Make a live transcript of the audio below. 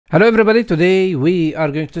Hello everybody, today we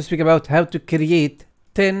are going to speak about how to create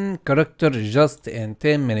 10 characters just in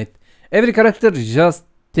 10 minutes. Every character just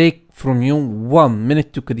take from you 1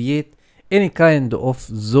 minute to create any kind of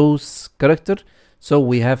those character. So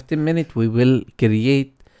we have 10 minutes, we will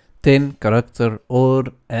create 10 character or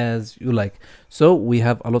as you like. So we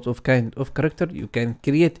have a lot of kind of character, you can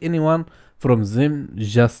create anyone from them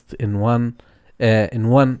just in one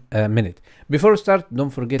minute. Before we start, don't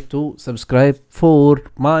forget to subscribe for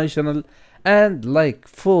my channel and like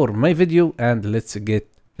for my video, and let's get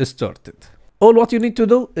started. All what you need to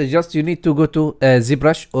do is just you need to go to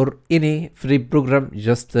ZBrush or any free program,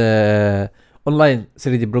 just online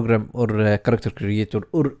 3D program or character creator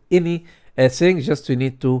or any thing. Just you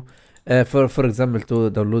need to for example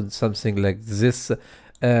to download something like this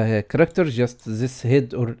character, just this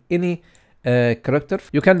head or any character.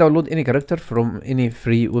 You can download any character from any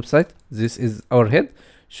free website. This is our head.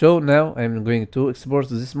 So now I'm going to export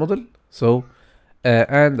this model. So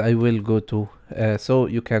and I will go to so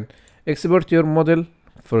you can export your model,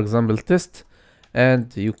 for example test,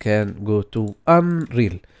 and you can go to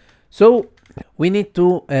Unreal. So we need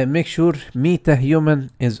to make sure MetaHuman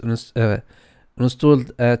is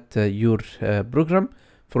installed at your program.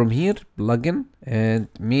 From here, plugin and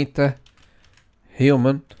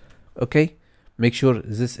MetaHuman. Okay, make sure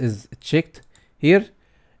this is checked here.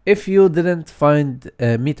 If you didn't find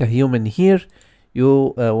MetaHuman here,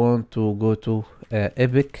 you want to go to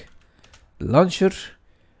Epic Launcher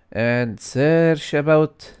and search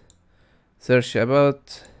about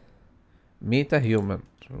MetaHuman.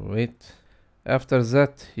 Wait, after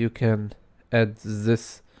that you can add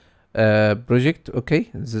this project, okay,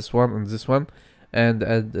 this one and this one, and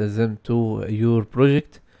add them to your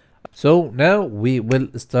project. So now we will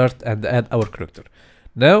start and add our character.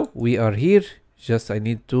 Now we are here, just I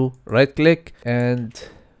need to right click and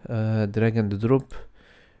drag and drop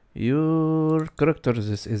your character.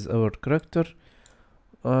 This is our character,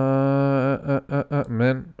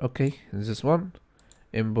 man. Okay, this one,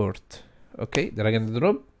 import. Okay, drag and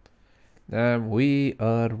drop. Now we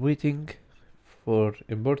are waiting for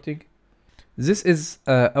importing. This is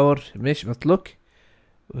our mesh, but look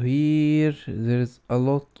here, there's a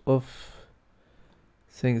lot of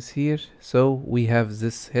things here. So we have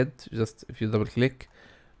this head, just if you double click,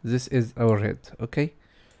 this is our head. Okay,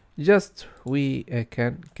 just we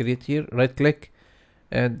can create here, right click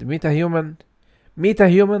and MetaHuman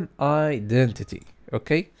identity.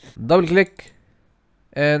 Okay, double click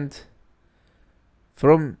and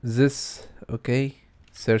from this, okay,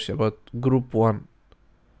 search about group 1.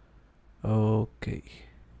 Okay,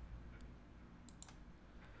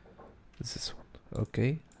 this is one.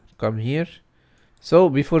 Okay, come here. So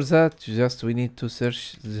before that, just we need to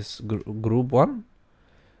search this group 1,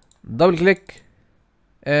 double click,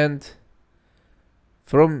 and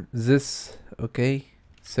from this, okay,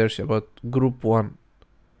 search about group 1.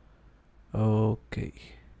 Okay,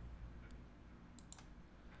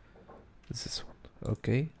 this is one.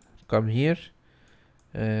 Okay, come here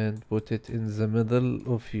and put it in the middle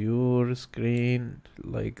of your screen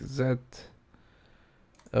like that.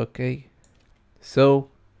 Okay, so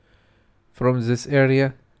from this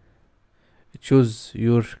area choose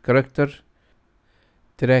your character,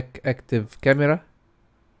 track active camera,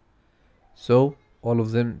 so all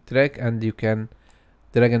of them track, and you can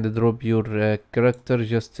drag and drop your character,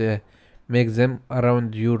 just make them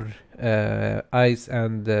around your eyes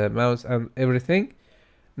and mouse and everything.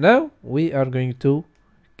 Now we are going to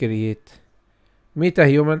create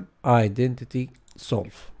MetaHuman identity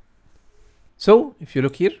solve. So if you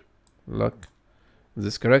look here, look,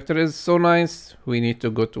 this character is so nice. We need to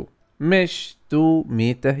go to mesh to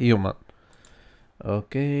MetaHuman.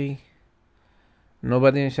 Okay,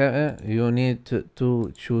 nobody, you need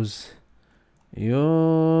to choose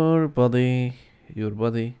your body,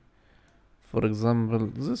 for example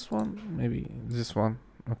this one, maybe this one.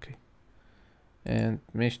 Okay, and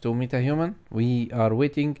mesh to MetaHuman. We are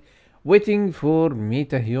waiting for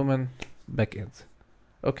MetaHuman backend.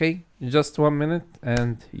 Okay, just 1 minute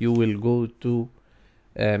and you will go to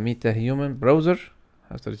MetaHuman browser.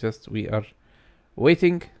 After just we are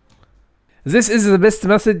waiting. This is the best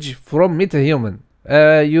message from MetaHuman.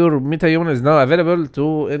 Your MetaHuman is now available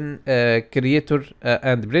to in creator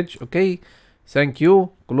and bridge. Okay, thank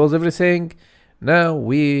you, close everything. Now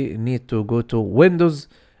we need to go to Windows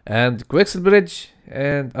and Quixel bridge,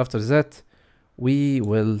 and after that we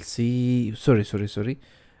will see, sorry,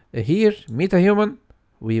 here MetaHuman,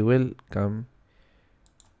 we will come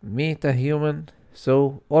MetaHuman.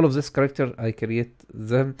 So all of this character I create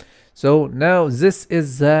them. So now this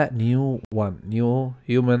is the new one, new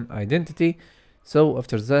human identity. So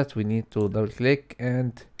after that we need to double click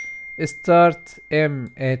and start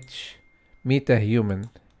mh MetaHuman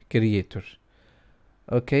creator.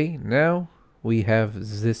 Okay, now we have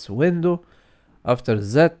this window. After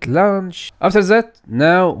that, launch. After that,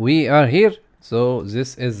 now we are here. So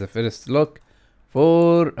this is the first look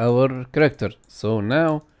for our character. So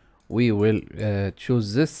now we will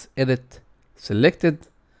choose this edit selected.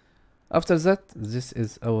 After that, this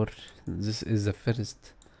is the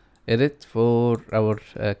first edit for our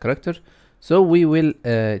character. So we will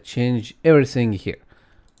change everything here.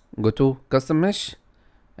 Go to custom mesh,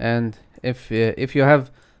 and if you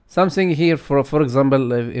have something here, for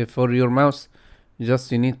example, for your mouse,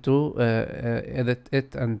 just you need to edit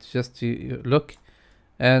it and just you look,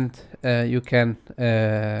 and you can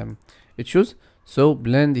choose. So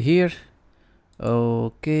blend here.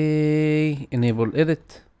 Okay, enable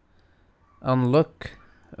edit, unlock.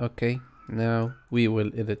 Okay, now we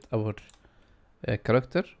will edit our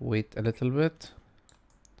character. Wait a little bit.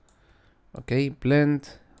 Okay, blend,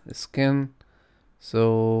 scan.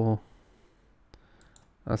 So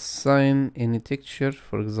assign any texture,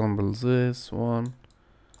 for example this one.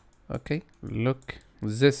 Okay, look,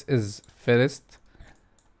 this is first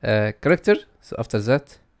character. So after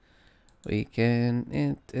that we can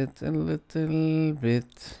edit it a little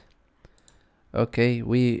bit. Okay,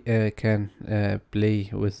 we can play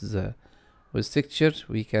with texture.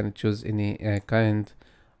 We can choose any kind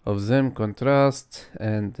of them, contrast,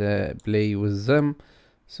 and play with them.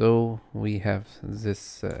 So we have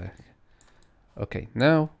this. Okay,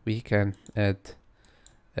 now we can add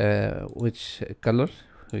which color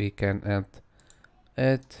we can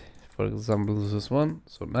add, for example this one.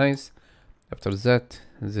 So nice. After that,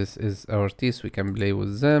 this is our teeth. We can play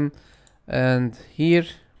with them, and here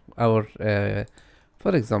our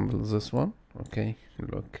for example this one. Okay,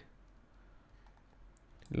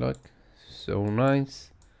 look, so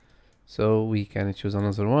nice. So we can choose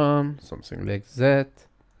another one, something like that.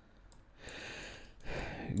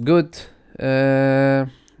 Good.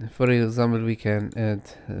 For example, we can add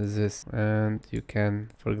this, and you can,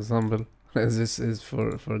 for example, this is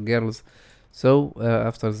for girls. So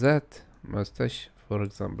after that, mustache, for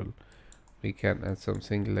example, we can add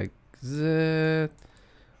something like that.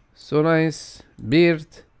 So nice. Beard,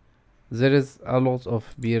 there is a lot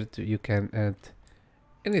of beard. You can add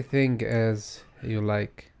anything as you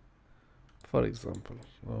like, for example.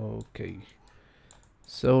 Okay,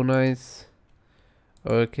 so nice.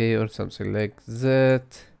 Okay, or something like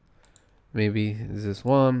that, maybe this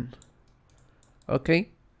one. Okay,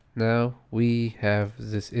 now we have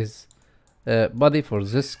this is body for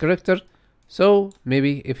this character. So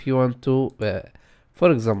maybe if you want to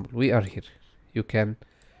for example, we are here, you can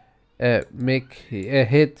make a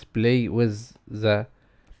head play with the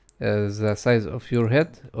size of your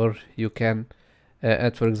head, or you can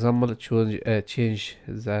add, for example, change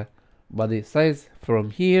the body size from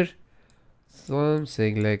here,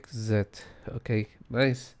 something like that. Okay,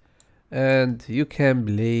 nice. And you can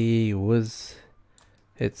play with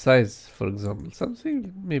head size, for example,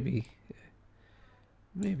 something maybe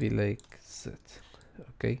like that.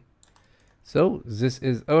 Okay, so this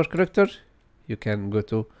is our character. You can go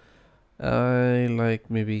to I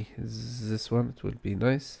like maybe this one, it will be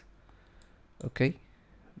nice. Okay,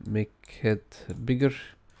 make head bigger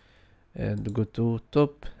and go to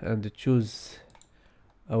top and choose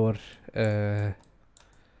our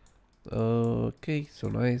okay, so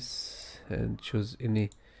nice, and choose any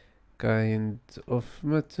kind of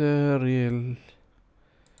material.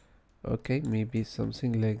 Okay, maybe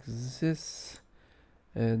something like this,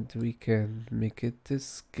 and we can make it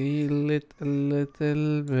scale it a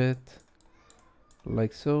little bit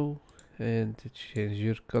like so, and change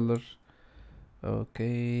your color.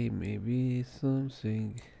 Okay, maybe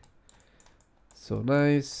something so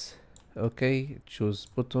nice. Okay, choose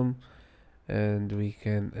bottom, and we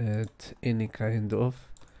can add any kind of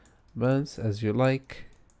bands as you like.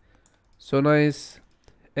 So nice.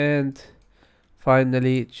 And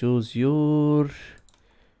finally choose your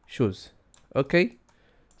shoes. Okay,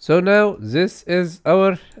 so now this is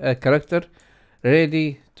our character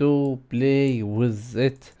ready to play with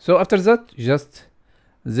it. So after that, just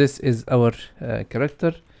this is our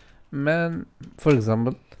character man, for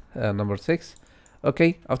example, number 6.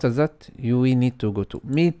 Okay, after that we need to go to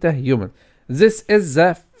MetaHuman. This is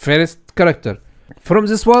the first character. From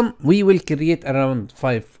this one we will create around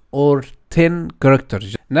 5 or 10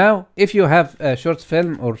 characters. Now if you have a short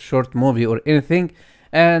film or short movie or anything,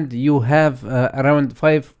 and you have around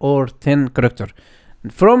 5 or 10 character,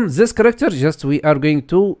 from this character just we are going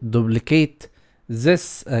to duplicate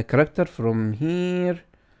this character from here.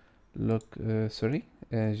 Look, sorry,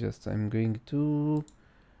 just I'm going to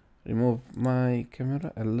remove my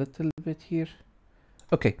camera a little bit here.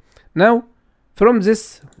 Okay, now from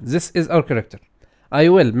this is our character. I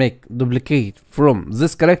will make duplicate from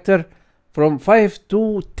this character from 5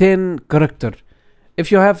 to 10 character.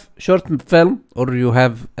 If you have short film, or you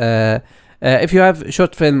have if you have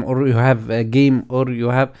short film, or you have a game, or you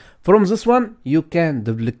have from this one, you can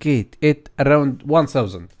duplicate it around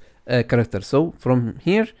 1000 characters. So from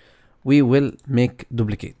here we will make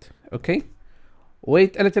duplicate. Okay,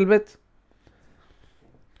 wait a little bit.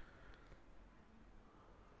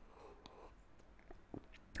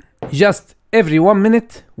 Just every 1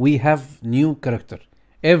 minute we have new character.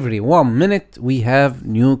 Every 1 minute we have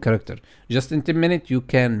new character. Just in 10 minutes you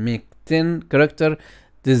can make 10 character.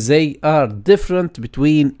 They are different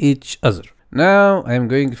between each other. Now I'm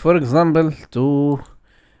going, for example, to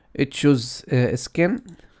choose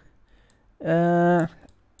skin a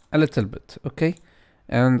little bit, okay,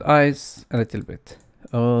 and eyes a little bit.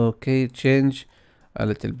 Okay, change a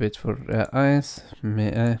little bit for eyes.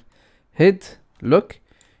 Head. Look,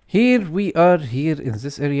 here we are here in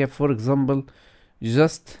this area, for example.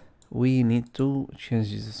 Just we need to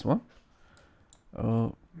change this one.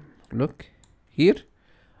 Look here.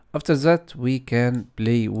 After that we can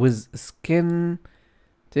play with skin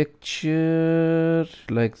texture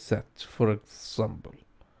like that, for example.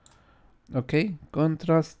 Okay,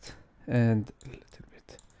 contrast and a little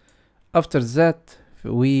bit. After that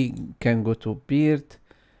we can go to beard,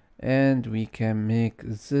 and we can make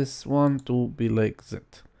this one to be like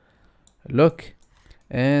that. Look,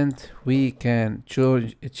 and we can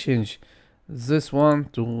change this one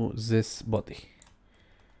to this body.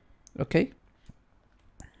 Okay,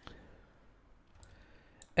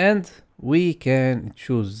 and we can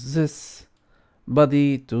choose this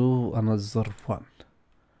body to another one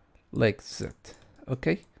like that.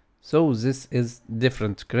 Okay, so this is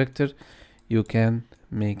different character you can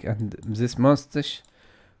make. And this mustache,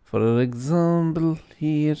 for example,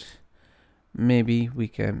 here maybe we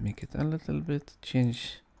can make it a little bit,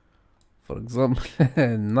 change, for example.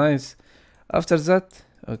 Nice. After that,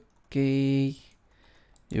 okay,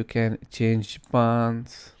 you can change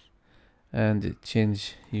pants and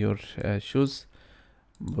change your shoes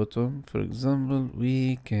bottom. For example,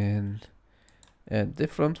 we can add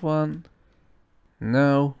different one.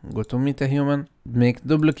 Now go to MetaHuman, make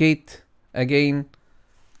duplicate again.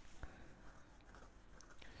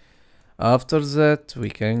 After that we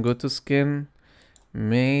can go to skin,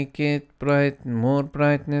 make it bright, more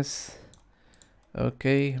brightness.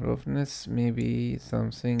 Okay, roughness, maybe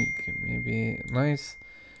something, maybe nice.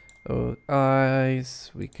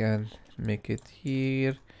 Eyes, we can make it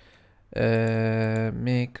here.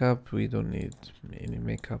 Makeup, we don't need any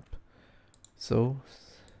makeup. So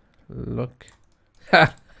look,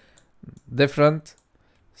 different,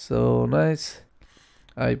 so nice.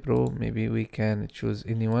 Eyebrow, maybe we can choose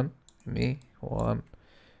anyone. Me one.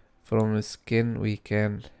 From the skin we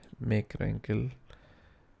can make wrinkle.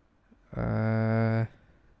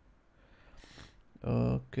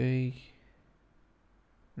 Okay,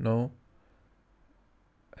 no,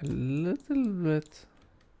 a little bit.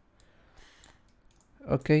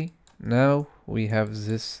 Okay, now we have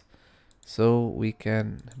this, so we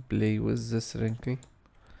can play with this wrinkle.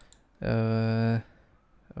 Okay,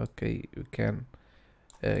 you can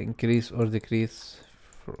increase or decrease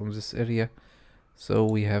from this area. So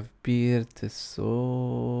we have beard,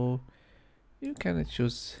 so you can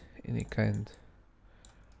choose any kind.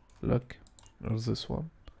 Look, or this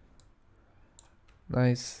one,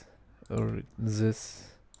 nice, or this.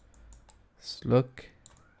 Look,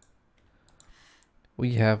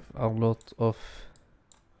 we have a lot of,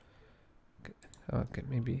 okay,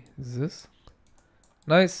 maybe this,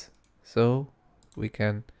 nice. So we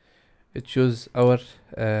can choose our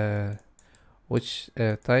which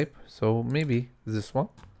type, so maybe this one.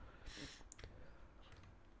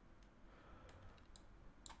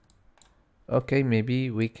 Okay, maybe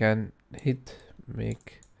we can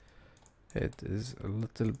make it is a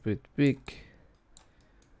little bit big.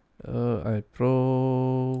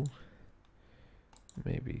 Eyebrow,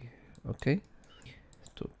 maybe, okay,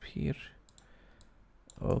 stop here.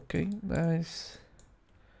 Okay, nice.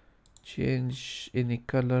 Change any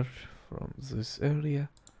color from this area.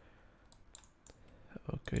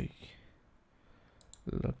 Okay,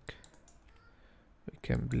 look, we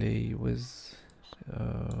can play with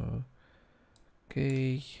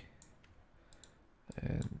okay,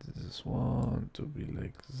 and this one to be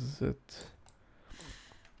like that,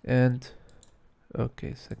 and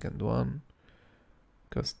okay, second one,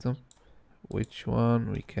 custom, which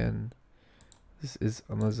one we can, this is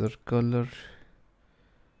another color,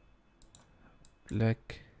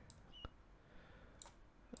 black.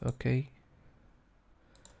 Okay,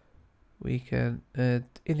 we can add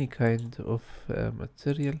any kind of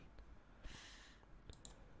material.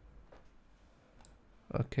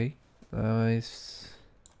 Okay, nice.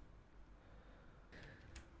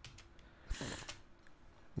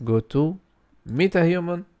 Go to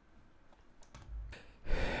MetaHuman.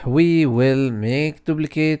 We will make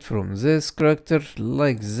duplicate from this character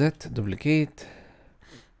like that, duplicate,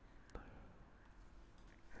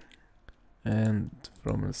 and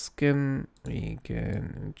from a skin we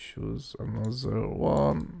can choose another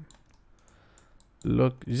one.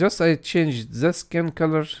 Look, just I changed the skin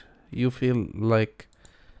color, you feel like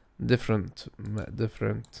different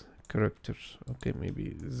character. Okay,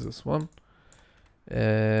 maybe this one.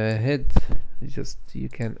 Head, just you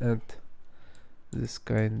can add this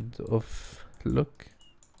kind of look.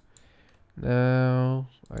 Now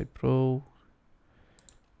I pro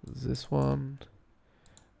this one,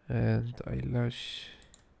 and eyelash,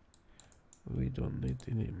 we don't need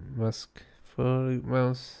any mask for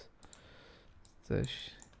mouse.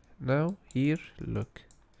 Now here, look,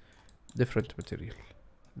 different material,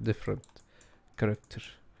 different character.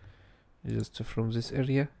 Just from this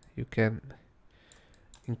area you can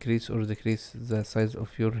increase or decrease the size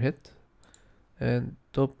of your head, and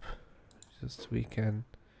top, just we can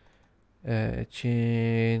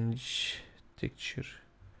change texture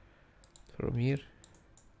from here.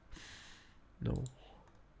 No,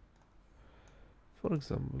 for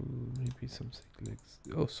example, maybe something like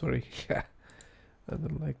oh sorry I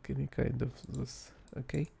don't like any kind of this.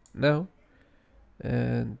 Okay, now,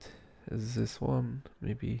 and this one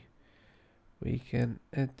maybe we can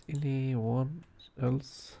add any one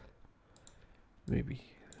else, maybe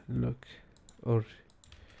look, or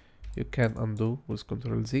you can undo with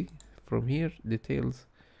Ctrl Z. From here, details,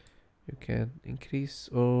 you can increase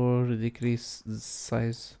or decrease the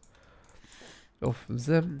size of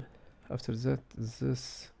them. After that,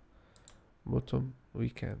 this bottom we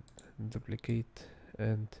can duplicate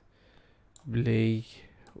and play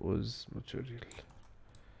with material.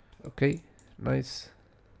 Okay, nice.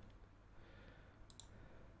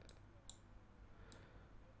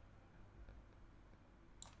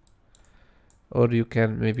 Or you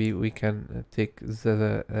can, maybe we can take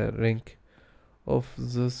the ring of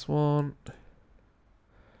this one.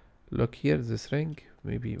 Look here, this ring,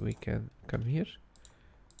 maybe we can come here,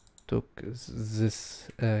 took this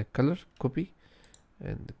color, copy,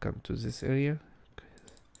 and come to this area,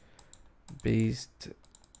 paste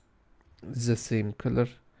the same color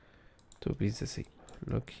to be the same.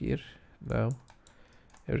 Look here, now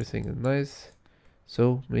everything is nice.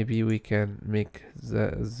 So maybe we can make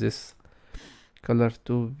this color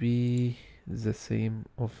to be the same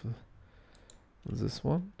of this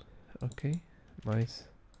one. Okay, nice.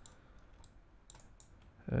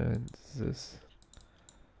 And this,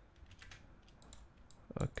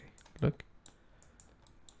 okay, look,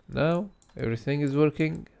 now everything is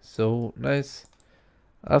working, so nice.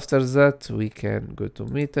 After that we can go to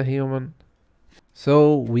MetaHuman,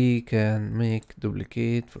 so we can make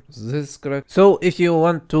duplicate for this character. So if you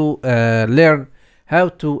want to learn how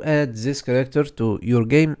to add this character to your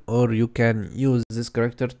game, or you can use this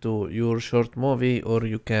character to your short movie, or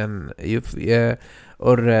you can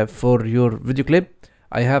for your video clip,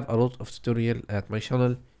 I have a lot of tutorial at my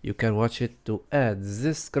channel. You can watch it to add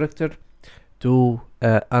this character to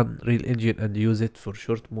UnrealEngine and use it for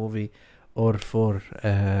short movie, or for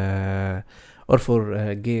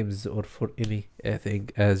games, or for anything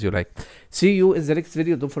as you like. See you in the next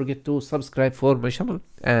video. Don't forget to subscribe for my channel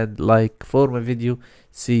and like for my video.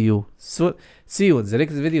 See you in the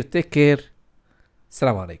next video. Take care.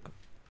 Assalamu alaikum.